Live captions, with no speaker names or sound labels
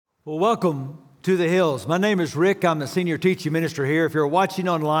Well, welcome to the Hills. My name is Rick. I'm the senior teaching minister here. If you're watching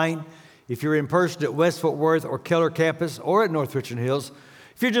online, if you're in person at West Fort Worth or Keller campus or at North Richland Hills,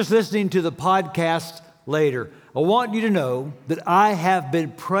 if you're just listening to the podcast later, I want you to know that I have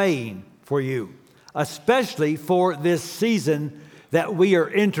been praying for you, especially for this season that we are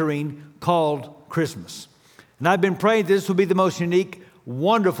entering called Christmas. And I've been praying this will be the most unique,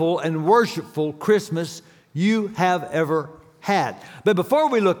 wonderful, and worshipful Christmas you have ever had. But before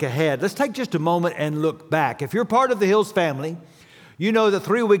we look ahead, let's take just a moment and look back. If you're part of the Hills family, you know that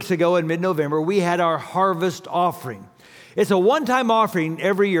 3 weeks ago in mid-November, we had our harvest offering. It's a one-time offering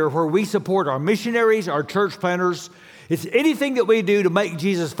every year where we support our missionaries, our church planters. It's anything that we do to make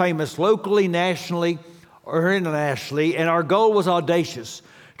Jesus famous locally, nationally, or internationally. And our goal was audacious,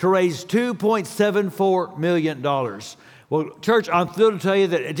 to raise $2.74 million. Well, church, I'm thrilled to tell you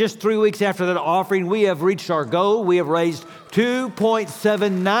that just 3 weeks after that offering, we have reached our goal. We have raised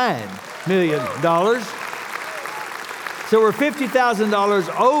 $2.79 million. So we're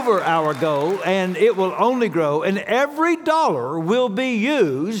 $50,000 over our goal, and it will only grow. And every dollar will be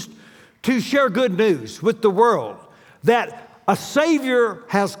used to share good news with the world that a Savior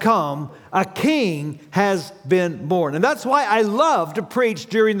has come, a King has been born. And that's why I love to preach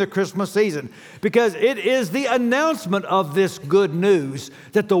during the Christmas season, because it is the announcement of this good news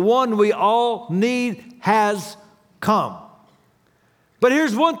that the one we all need has come. But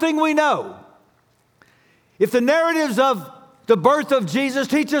here's one thing we know. If the narratives of the birth of Jesus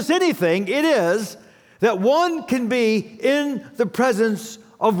teach us anything, it is that one can be in the presence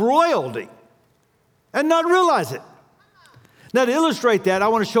of royalty and not realize it. Now, to illustrate that, I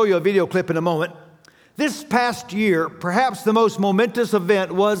want to show you a video clip in a moment. This past year, perhaps the most momentous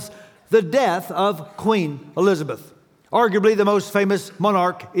event was the death of Queen Elizabeth, arguably the most famous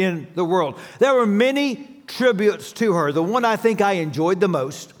monarch in the world. There were many tributes to her. The one I think I enjoyed the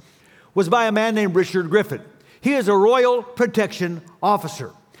most was by a man named Richard Griffin. He is a royal protection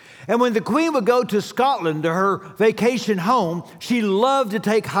officer. And when the Queen would go to Scotland to her vacation home, she loved to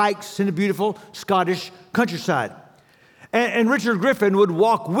take hikes in the beautiful Scottish countryside. And Richard Griffin would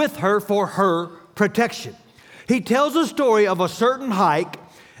walk with her for her protection. He tells a story of a certain hike,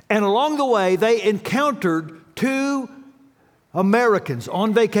 and along the way, they encountered two Americans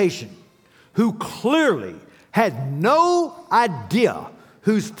on vacation who clearly had no idea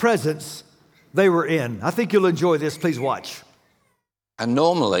whose presence they were in. I think you'll enjoy this. Please watch. And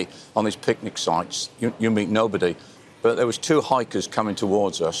normally on these picnic sites, you meet nobody, but there was two hikers coming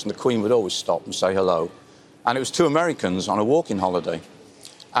towards us, and the Queen would always stop and say hello. And it was two Americans on a walking holiday.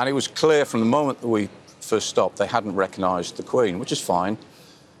 And it was clear from the moment that we first stopped, they hadn't recognized the Queen, which is fine.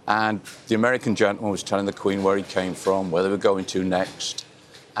 And the American gentleman was telling the Queen where he came from, where they were going to next,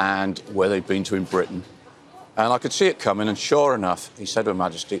 and where they'd been to in Britain. And I could see it coming, and sure enough, he said to Her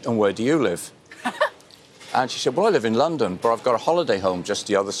Majesty, "And where do you live?" And she said, "Well, I live in London, but I've got a holiday home just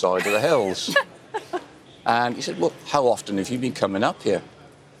the other side of the hills." And he said, "Well, how often have you been coming up here?"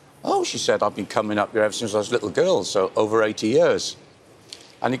 "Oh," she said, "I've been coming up here ever since I was a little girl, so over 80 years.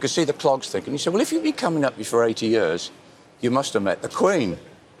 And you could see the clogs thinking. He said, "Well, if you've been coming up here for 80 years, you must have met the Queen."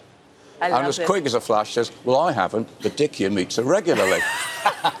 And as quick as a flash says, "Well, I haven't, but Dick here meets her regularly."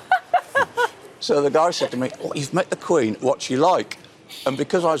 So the guy said to me, "Oh, you've met the Queen, what's she like?" And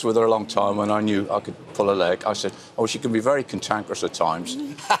because I was with her a long time and I knew I could pull a leg, I said, "Oh, she can be very cantankerous at times,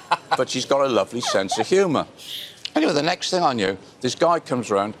 but she's got a lovely sense of humour." Anyway, the next thing I knew, this guy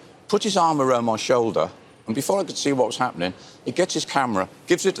comes around, put his arm around my shoulder, and before I could see what was happening, he gets his camera,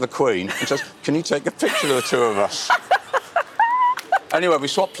 gives it to the Queen, and says, "Can you take a picture of the two of us?" Anyway, we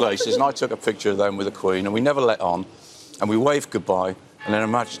swapped places, and I took a picture of them with the Queen, and we never let on, and we waved goodbye, and then Her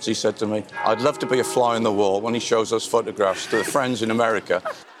Majesty said to me, "I'd love to be a fly on the wall when he shows those photographs to the friends in America."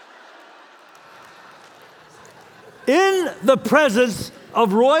 In the presence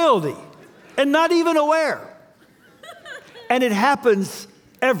of royalty, and not even aware. And it happens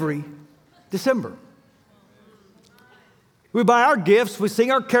every December. We buy our gifts, we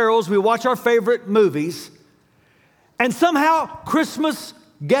sing our carols, we watch our favorite movies, and somehow Christmas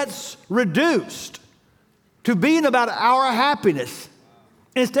gets reduced to being about our happiness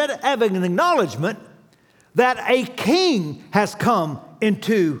instead of having an acknowledgement that a king has come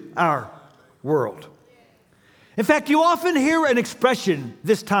into our world. In fact, you often hear an expression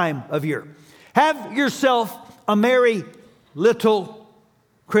this time of year: "Have yourself a merry little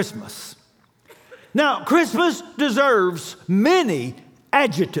Christmas." Now, Christmas deserves many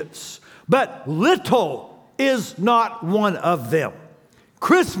adjectives, but little is not one of them.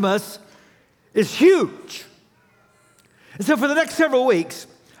 Christmas is huge. And so for the next several weeks,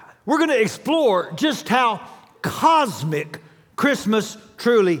 we're going to explore just how cosmic Christmas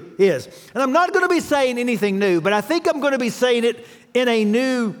truly is. And I'm not going to be saying anything new, but I think I'm going to be saying it in a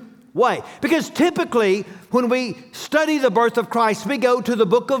new way. Because typically, when we study the birth of Christ, we go to the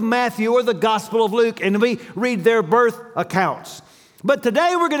book of Matthew or the Gospel of Luke, and we read their birth accounts. But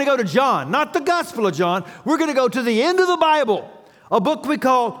today we're going to go to John, not the Gospel of John. We're going to go to the end of the Bible, a book we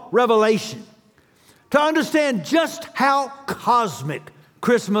call Revelation, to understand just how cosmic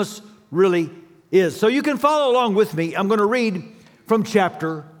Christmas really is. So you can follow along with me. I'm going to read from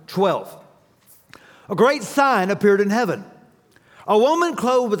chapter 12. A great sign appeared in heaven. A woman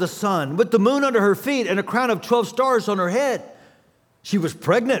clothed with the sun, with the moon under her feet, and a crown of 12 stars on her head. She was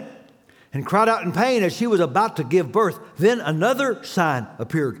pregnant and cried out in pain as she was about to give birth. Then another sign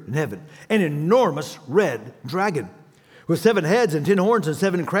appeared in heaven, an enormous red dragon with 7 heads and 10 horns and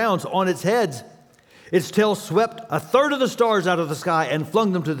 7 crowns on its heads. Its tail swept a third of the stars out of the sky and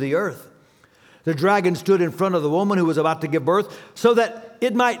flung them to the earth. The dragon stood in front of the woman who was about to give birth so that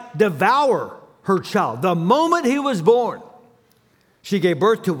it might devour her child. The moment he was born, she gave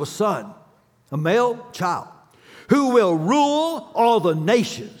birth to a son, a male child, who will rule all the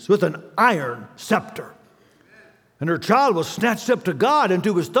nations with an iron scepter. And her child was snatched up to God and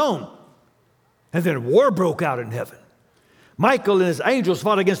to his throne. And then war broke out in heaven. Michael and his angels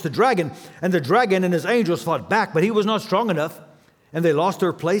fought against the dragon, and the dragon and his angels fought back, but he was not strong enough, and they lost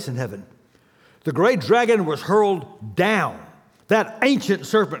their place in heaven. The great dragon was hurled down, that ancient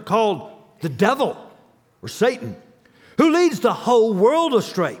serpent called the devil or Satan, who leads the whole world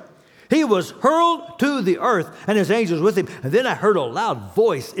astray. He was hurled to the earth and his angels with him. And then I heard a loud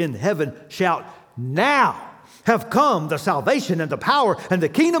voice in heaven shout, "Now have come the salvation and the power and the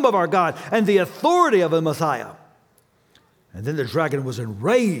kingdom of our God and the authority of the Messiah." And then the dragon was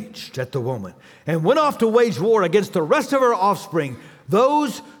enraged at the woman and went off to wage war against the rest of her offspring,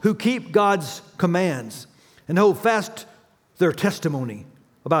 those who keep God's commands and hold fast their testimony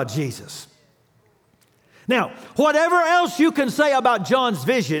about Jesus. Now, whatever else you can say about John's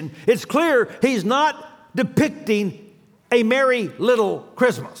vision, it's clear he's not depicting a merry little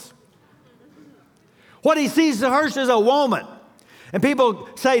Christmas. What he sees first is a woman. And people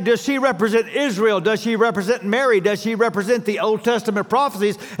say, does she represent Israel? Does she represent Mary? Does she represent the Old Testament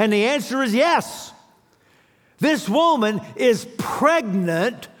prophecies? And the answer is yes. This woman is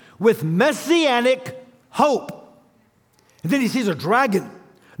pregnant with messianic hope. And then he sees a dragon,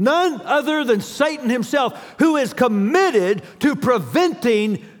 none other than Satan himself, who is committed to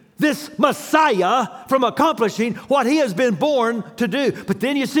preventing this Messiah from accomplishing what he has been born to do. But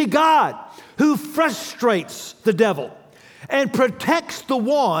then you see God, who frustrates the devil and protects the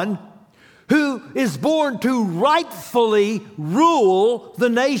one who is born to rightfully rule the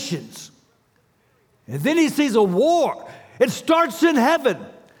nations. And then he sees a war. It starts in heaven,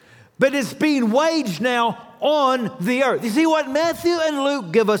 but it's being waged now on the earth. You see, what Matthew and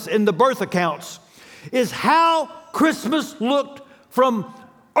Luke give us in the birth accounts is how Christmas looked from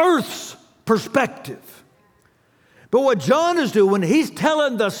earth's perspective. But what John is doing, he's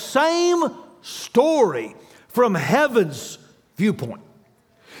telling the same story from heaven's viewpoint.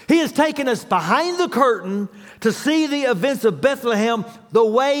 He has taken us behind the curtain to see the events of Bethlehem the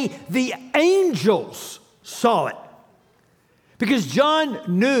way the angels saw it. Because John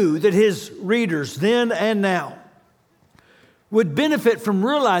knew that his readers then and now would benefit from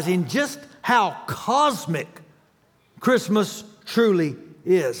realizing just how cosmic Christmas truly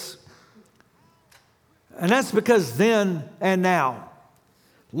is. And that's because then and now,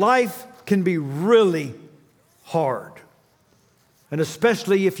 life can be really hard. And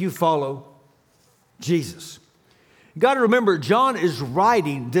especially if you follow Jesus. You got to remember, John is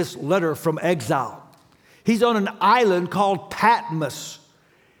writing this letter from exile. He's on an island called Patmos.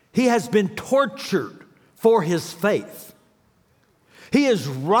 He has been tortured for his faith. He is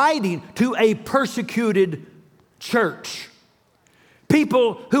writing to a persecuted church.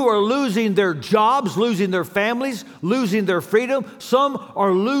 People who are losing their jobs, losing their families, losing their freedom. Some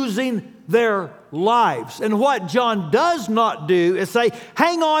are losing their lives. And what John does not do is say,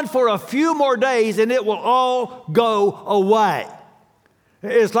 hang on for a few more days and it will all go away.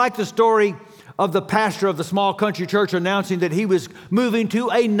 It's like the story of the pastor of the small country church announcing that he was moving to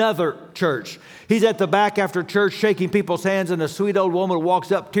another church. He's at the back after church shaking people's hands, and a sweet old woman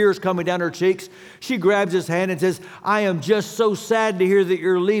walks up, tears coming down her cheeks. She grabs his hand and says, "I am just so sad to hear that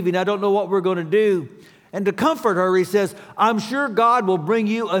you're leaving. I don't know what we're going to do." And to comfort her, he says, "I'm sure God will bring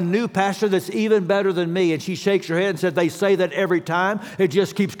you a new pastor that's even better than me." And she shakes her head and said, "They say that every time. It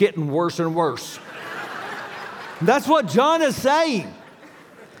just keeps getting worse and worse." That's what John is saying.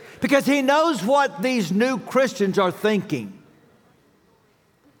 Because he knows what these new Christians are thinking.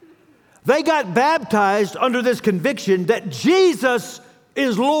 They got baptized under this conviction that Jesus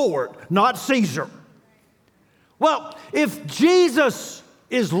is Lord, not Caesar. Well, if Jesus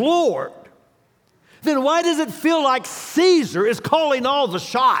is Lord, then why does it feel like Caesar is calling all the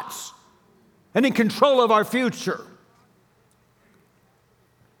shots and in control of our future?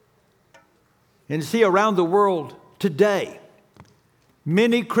 And see, around the world today,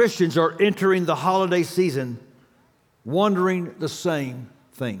 many Christians are entering the holiday season wondering the same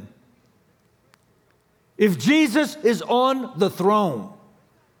thing. If Jesus is on the throne,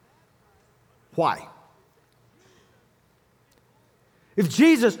 why? If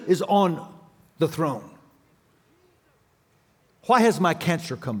Jesus is on the throne, why has my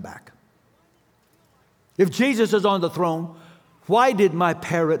cancer come back? If Jesus is on the throne, why did my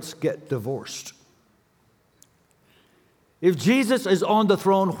parents get divorced? If Jesus is on the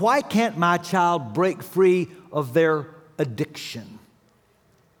throne, why can't my child break free of their addiction?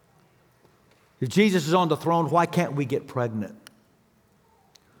 If Jesus is on the throne, why can't we get pregnant?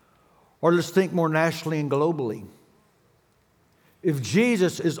 Or let's think more nationally and globally. If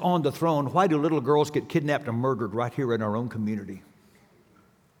Jesus is on the throne, why do little girls get kidnapped and murdered right here in our own community?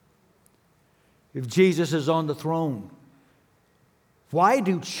 If Jesus is on the throne, why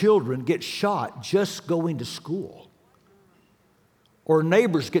do children get shot just going to school? Or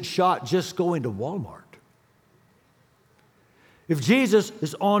neighbors get shot just going to Walmart? If Jesus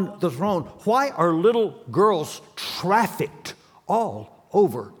is on the throne, why are little girls trafficked all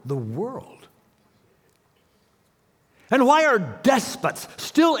over the world? And why are despots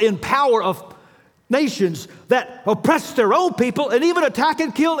still in power of nations that oppress their own people and even attack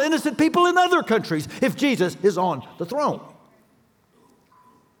and kill innocent people in other countries if Jesus is on the throne?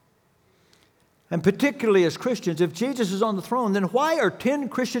 And particularly as Christians, if Jesus is on the throne, then why are 10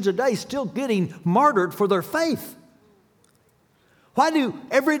 Christians a day still getting martyred for their faith? Why do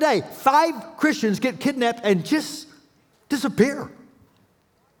every day 5 Christians get kidnapped and just disappear?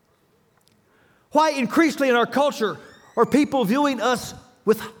 Why increasingly in our culture are people viewing us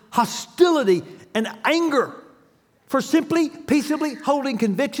with hostility and anger for simply, peaceably holding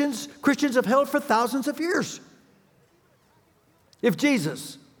convictions Christians have held for thousands of years? If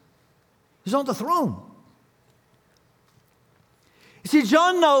Jesus is on the throne. You see,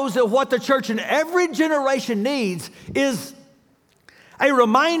 John knows that what the church in every generation needs is a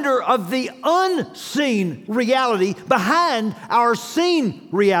reminder of the unseen reality behind our seen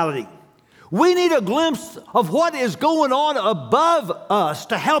reality. We need a glimpse of what is going on above us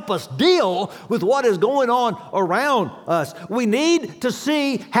to help us deal with what is going on around us. We need to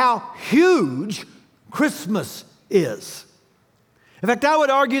see how huge Christmas is. In fact, I would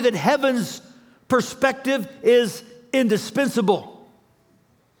argue that heaven's perspective is indispensable.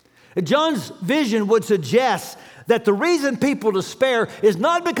 John's vision would suggest that the reason people despair is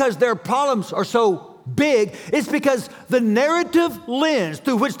not because their problems are so big, it's because the narrative lens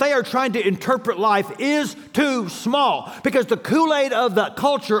through which they are trying to interpret life is too small. Because the Kool-Aid of the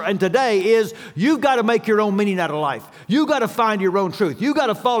culture and today is you've got to make your own meaning out of life. You've got to find your own truth. You've got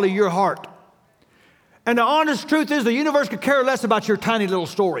to follow your heart. And the honest truth is the universe could care less about your tiny little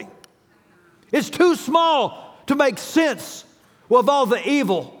story. It's too small to make sense of all the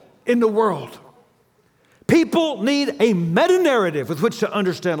evil in the world. People need a meta-narrative with which to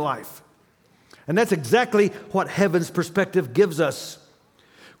understand life. And that's exactly what heaven's perspective gives us.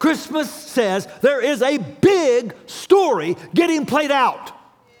 Christmas says there is a big story getting played out.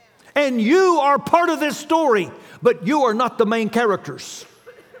 And you are part of this story, but you are not the main characters.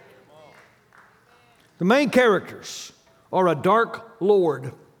 The main characters are a dark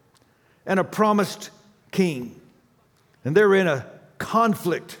Lord and a promised king. And they're in a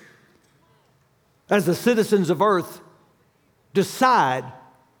conflict as the citizens of earth decide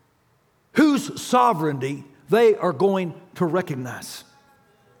whose sovereignty they are going to recognize.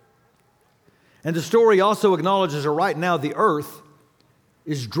 And the story also acknowledges that right now the earth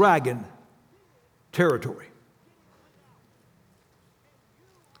is dragon territory.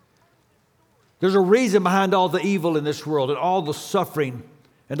 There's a reason behind all the evil in this world and all the suffering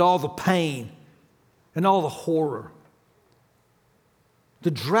and all the pain and all the horror. The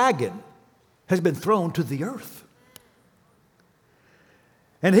dragon has been thrown to the earth.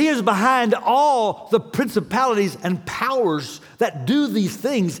 And he is behind all the principalities and powers that do these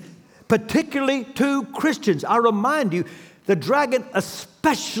things, particularly to Christians. I remind you, the dragon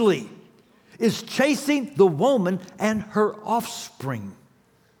especially is chasing the woman and her offspring.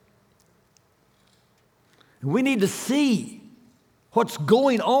 We need to see what's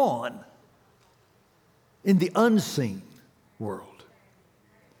going on in the unseen world.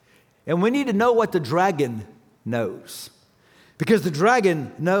 And we need to know what the dragon knows. Because the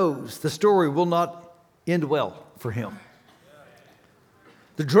dragon knows the story will not end well for him.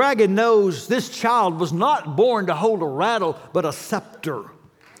 The dragon knows this child was not born to hold a rattle, but a scepter.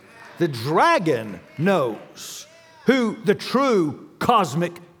 The dragon knows who the true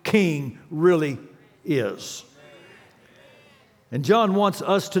cosmic king really is. And John wants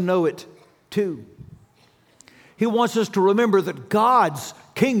us to know it too. He wants us to remember that God's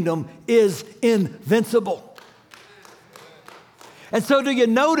kingdom is invincible. And so do you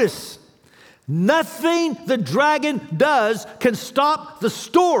notice, nothing the dragon does can stop the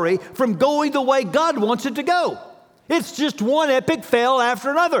story from going the way God wants it to go. It's just one epic fail after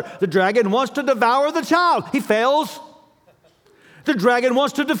another. The dragon wants to devour the child. He fails. The dragon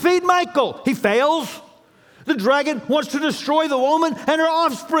wants to defeat Michael. He fails. The dragon wants to destroy the woman and her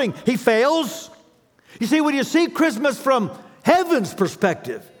offspring. He fails. You see, when you see Christmas from heaven's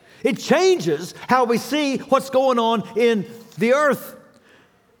perspective, it changes how we see what's going on in the earth.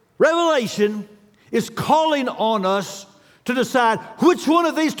 Revelation is calling on us to decide which one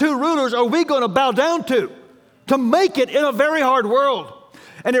of these two rulers are we going to bow down to make it in a very hard world.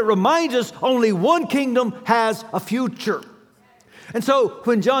 And it reminds us only one kingdom has a future. And so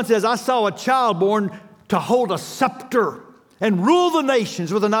when John says, I saw a child born to hold a scepter and rule the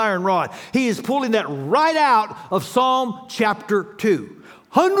nations with an iron rod, he is pulling that right out of Psalm chapter 2.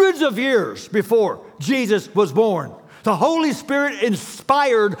 Hundreds of years before Jesus was born, the Holy Spirit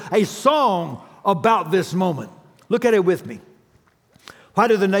inspired a song about this moment. Look at it with me. Why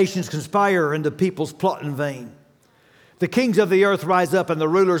do the nations conspire and the peoples plot in vain? The kings of the earth rise up and the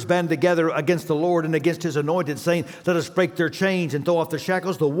rulers band together against the Lord and against his anointed, saying, let us break their chains and throw off their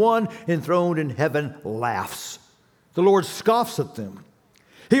shackles. The one enthroned in heaven laughs. The Lord scoffs at them.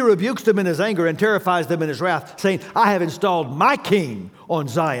 He rebukes them in his anger and terrifies them in his wrath, saying, I have installed my king on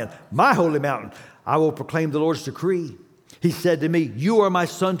Zion, my holy mountain. I will proclaim the Lord's decree. He said to me, you are my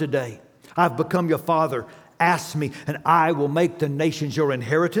son today. I've become your father. Ask me, and I will make the nations your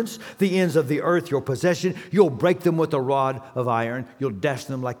inheritance, the ends of the earth your possession. You'll break them with a rod of iron. You'll dash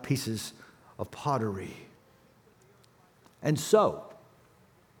them like pieces of pottery. And so,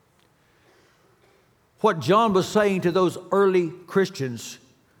 what John was saying to those early Christians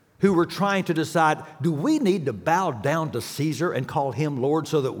who were trying to decide, do we need to bow down to Caesar and call him Lord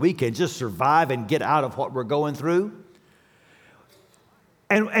so that we can just survive and get out of what we're going through?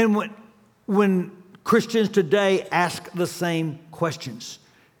 And when Christians today ask the same questions,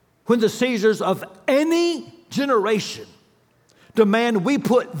 when the Caesars of any generation demand we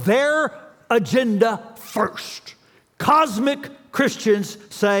put their agenda first, cosmic Christians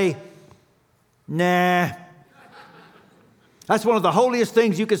say, nah. That's one of the holiest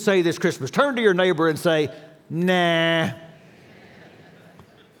things you could say this Christmas. Turn to your neighbor and say, nah.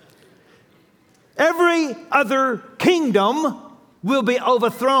 Every other kingdom will be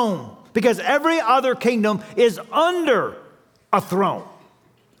overthrown because every other kingdom is under a throne.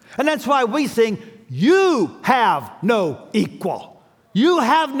 And that's why we sing, you have no equal. You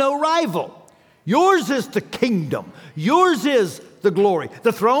have no rival. Yours is the kingdom. Yours is the glory.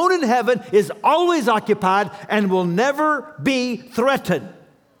 The throne in heaven is always occupied and will never be threatened.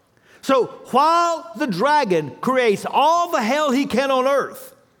 So while the dragon creates all the hell he can on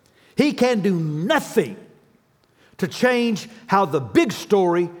earth, he can do nothing to change how the big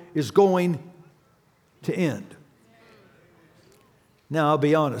story is going to end. Now, I'll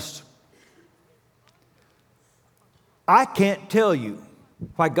be honest. I can't tell you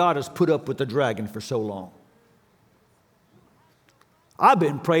why God has put up with the dragon for so long. I've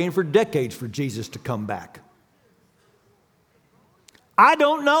been praying for decades for Jesus to come back. I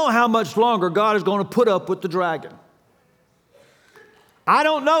don't know how much longer God is going to put up with the dragon. I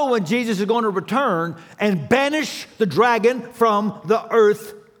don't know when Jesus is going to return and banish the dragon from the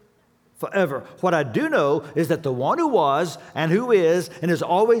earth forever. What I do know is that the one who was and who is and is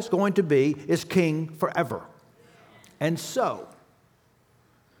always going to be is king forever. And so,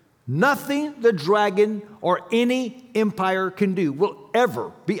 nothing the dragon or any empire can do will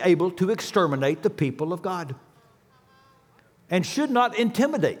ever be able to exterminate the people of God and should not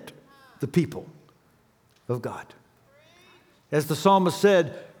intimidate the people of God. As the psalmist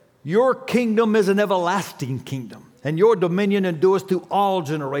said, your kingdom is an everlasting kingdom, and your dominion endures through all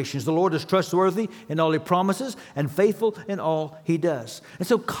generations. The Lord is trustworthy in all he promises and faithful in all he does. And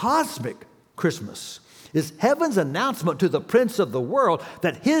so cosmic Christmas is heaven's announcement to the prince of the world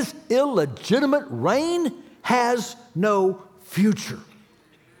that his illegitimate reign has no future.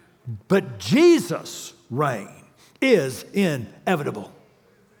 But Jesus' reign is inevitable.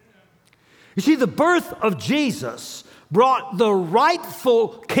 You see, the birth of Jesus brought the rightful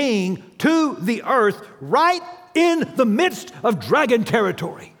king to the earth right in the midst of dragon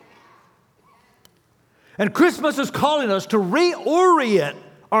territory. And Christmas is calling us to reorient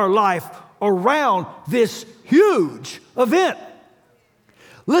our life around this huge event.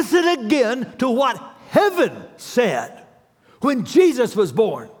 Listen again to what heaven said when Jesus was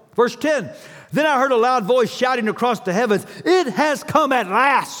born. Verse 10, then I heard a loud voice shouting across the heavens, it has come at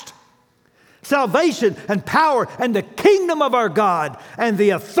last. Salvation and power and the kingdom of our God and the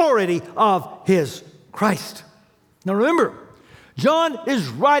authority of his Christ. Now remember, John is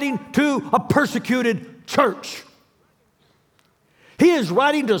writing to a persecuted church. He is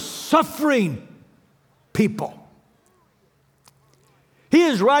writing to suffering people. He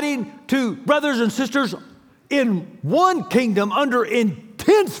is writing to brothers and sisters in one kingdom under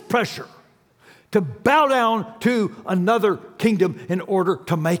intense pressure to bow down to another kingdom in order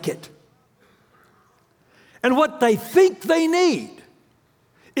to make it. And what they think they need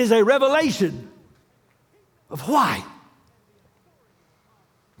is a revelation of why.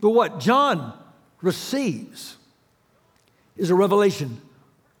 But what John receives is a revelation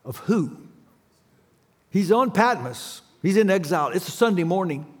of who. He's on Patmos. He's in exile. It's a Sunday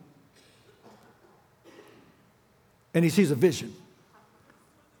morning. And he sees a vision.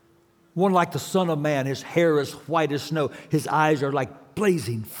 One like the Son of Man. His hair is white as snow. His eyes are like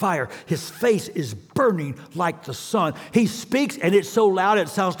blazing fire. His face is burning like the sun. He speaks, and it's so loud it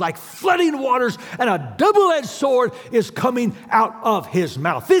sounds like flooding waters, and a double-edged sword is coming out of his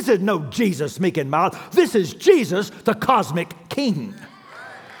mouth. This is no Jesus meek and mild. This is Jesus, the cosmic king.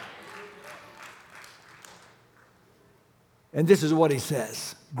 And this is what he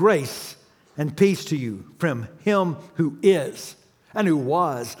says. Grace and peace to you from him who is, and who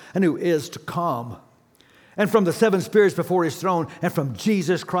was, and who is to come, and from the seven spirits before his throne, and from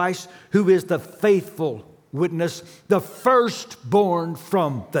Jesus Christ, who is the faithful witness, the firstborn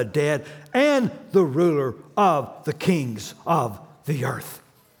from the dead, and the ruler of the kings of the earth.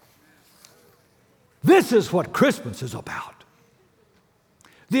 This is what Christmas is about.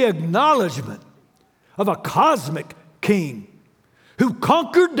 The acknowledgement of a cosmic king who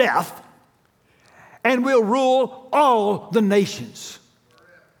conquered death and will rule all the nations.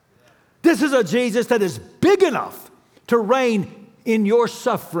 This is a Jesus that is big enough to reign in your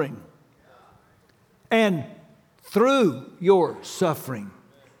suffering and through your suffering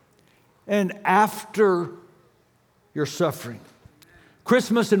and after your suffering.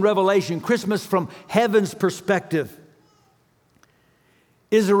 Christmas in Revelation, Christmas from heaven's perspective,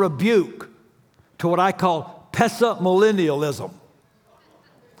 is a rebuke to what I call Pessa-millennialism.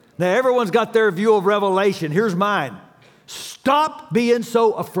 Now, everyone's got their view of Revelation. Here's mine. Stop being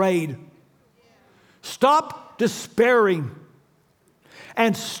so afraid. Stop despairing.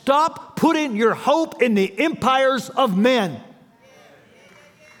 And stop putting your hope in the empires of men.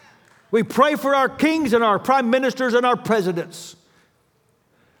 We pray for our kings and our prime ministers and our presidents.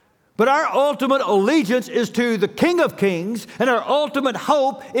 But our ultimate allegiance is to the King of Kings, and our ultimate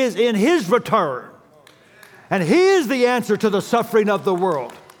hope is in his return. And he is the answer to the suffering of the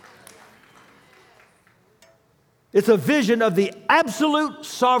world. It's a vision of the absolute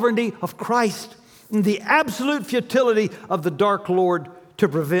sovereignty of Christ and the absolute futility of the dark Lord to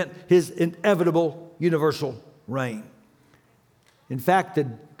prevent his inevitable universal reign. In fact, the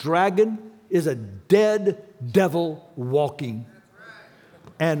dragon is a dead devil walking.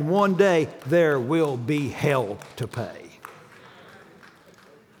 And one day there will be hell to pay.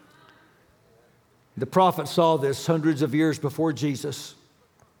 The prophet saw this hundreds of years before Jesus.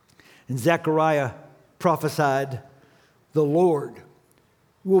 And Zechariah prophesied, the Lord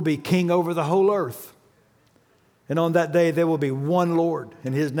will be king over the whole earth. And on that day there will be one Lord,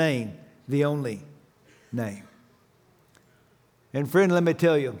 and his name, the only name. And friend, let me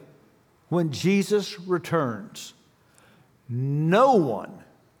tell you, when Jesus returns, no one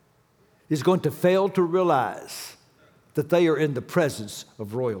is going to fail to realize that they are in the presence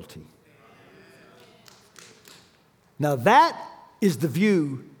of royalty. Now that is the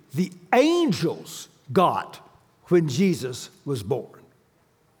view the angels got when Jesus was born.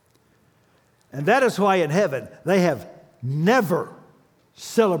 And that is why in heaven they have never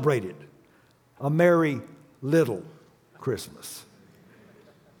celebrated a merry little Christmas.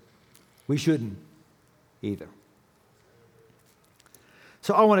 We shouldn't either.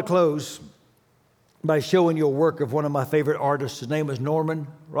 So I want to close by showing you a work of one of my favorite artists. His name is Norman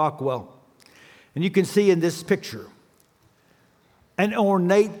Rockwell. And you can see in this picture an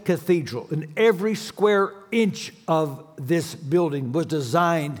ornate cathedral. And every square inch of this building was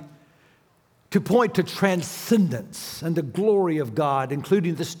designed to point to transcendence and the glory of God,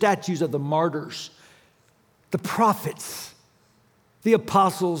 including the statues of the martyrs, the prophets, the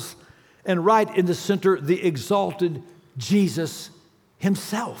apostles, And right in the center, the exalted Jesus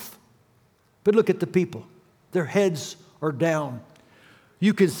himself. But look at the people. Their heads are down.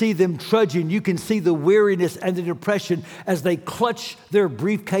 You can see them trudging. You can see the weariness and the depression as they clutch their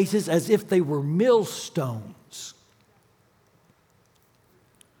briefcases as if they were millstones.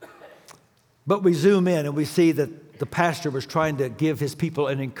 But we zoom in and we see that the pastor was trying to give his people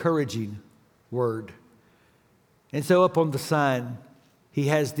an encouraging word. And so up on the sign, he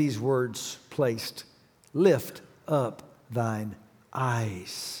has these words placed: lift up thine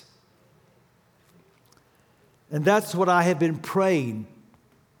eyes. And that's what I have been praying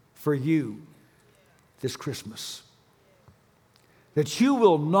for you this Christmas. That you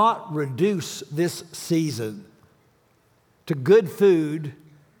will not reduce this season to good food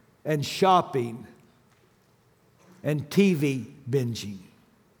and shopping and TV binging.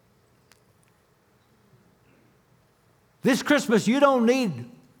 This Christmas, you don't need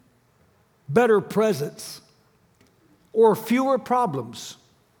better presents or fewer problems.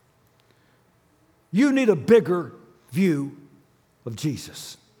 You need a bigger view of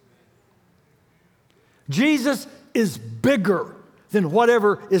Jesus. Jesus is bigger than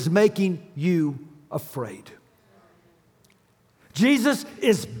whatever is making you afraid. Jesus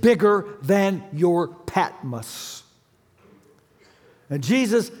is bigger than your Patmos. And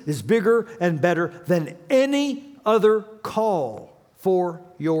Jesus is bigger and better than any other call for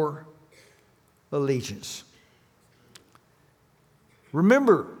your allegiance.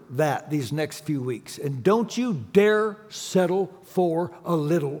 Remember that these next few weeks, and don't you dare settle for a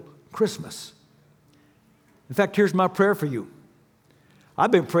little Christmas. In fact, here's my prayer for you.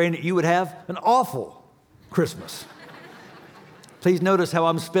 I've been praying that you would have an awful Christmas. Please notice how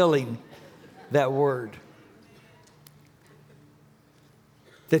I'm spelling that word.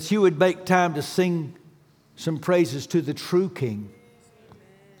 That you would make time to sing some praises to the true King.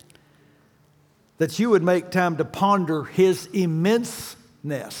 That you would make time to ponder his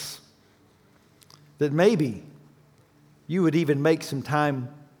immenseness. That maybe you would even make some time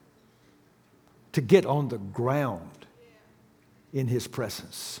to get on the ground in his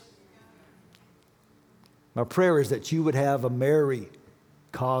presence. My prayer is that you would have a merry,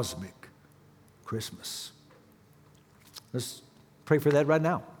 cosmic Christmas. Let's pray for that right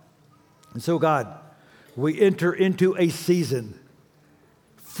now. And so, God, we enter into a season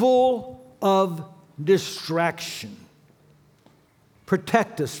full of distraction.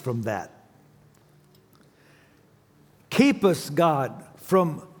 Protect us from that. Keep us, God,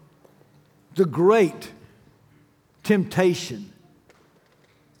 from the great temptation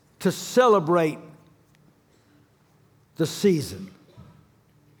to celebrate the season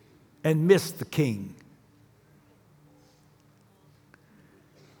and miss the King.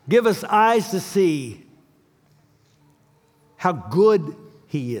 Give us eyes to see how good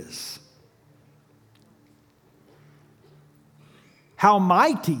he is, how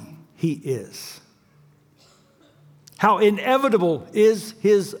mighty he is, how inevitable is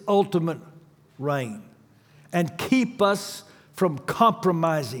his ultimate reign, and keep us from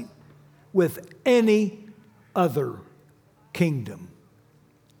compromising with any other kingdom.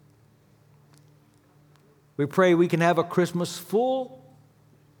 We pray we can have a Christmas full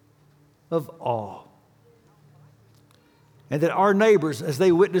of awe. And that our neighbors, as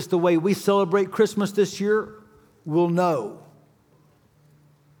they witness the way we celebrate Christmas this year, will know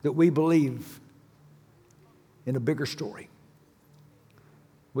that we believe in a bigger story.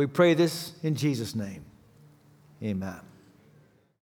 We pray this in Jesus' name. Amen.